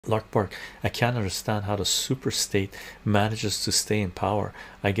Lark Park, I can't understand how the super state manages to stay in power.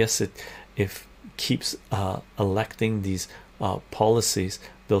 I guess it if keeps electing these policies,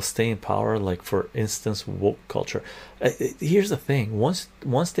 they'll stay in power. Like for instance, woke culture. Here's the thing: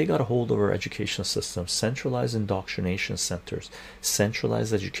 once they got a hold of our education system, centralized indoctrination centers,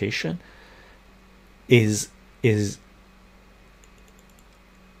 centralized education is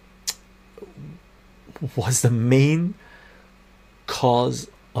was the main cause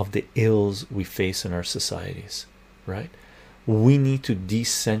of the ills we face in our societies, right? We need to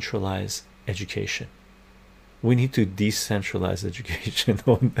decentralize education. We need to decentralize education.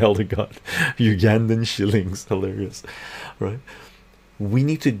 Oh, elder god, Ugandan shillings, hilarious, right? We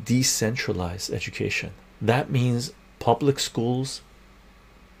need to decentralize education. That means public schools,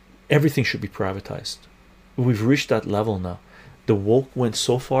 everything should be privatized. We've reached that level now. The woke went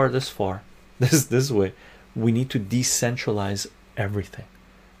so far, this way. We need to decentralize everything,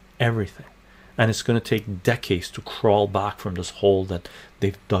 everything, and it's going to take decades to crawl back from this hole that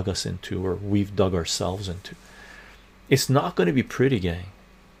they've dug us into, or we've dug ourselves into. It's not going to be pretty, gang.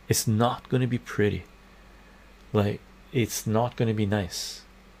 It's not going to be pretty. Like, it's not going to be nice.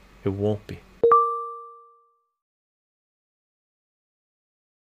 It won't be.